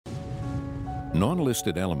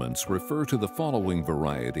Non-listed elements refer to the following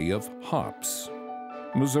variety of hops: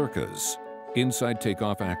 mazurkas, inside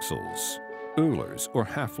takeoff axles, Eulers or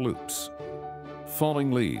half loops,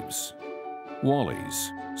 falling leaves,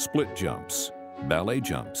 wallies, split jumps, ballet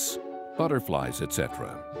jumps, butterflies,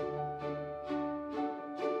 etc.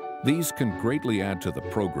 These can greatly add to the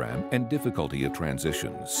program and difficulty of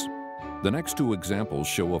transitions. The next two examples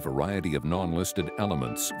show a variety of non-listed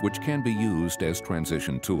elements which can be used as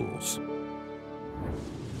transition tools.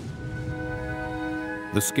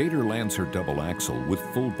 The skater lands her double axel with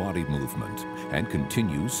full body movement and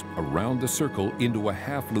continues around the circle into a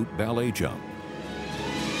half-loop ballet jump.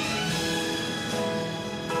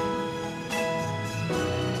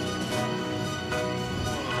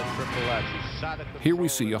 Here we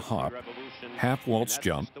see a hop, half waltz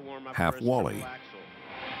jump, half wally.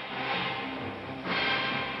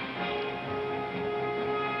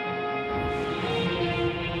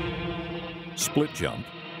 Split jump,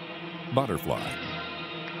 butterfly.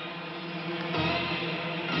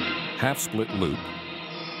 Half split loop,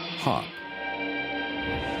 hop.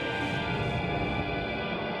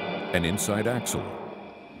 An inside axle.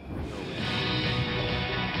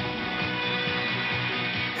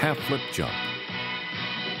 Half flip jump.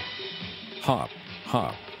 Hop,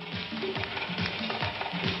 hop.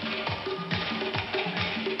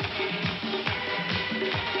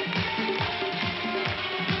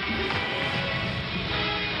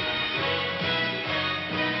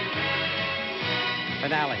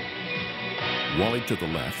 Finale. Wally to the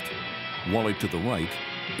left, wally to the right,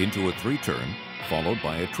 into a three-turn, followed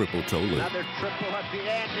by a triple toe loop. Another triple at the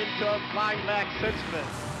end into a flying back six-spin.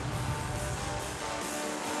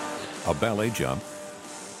 A ballet jump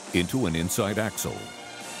into an inside axle.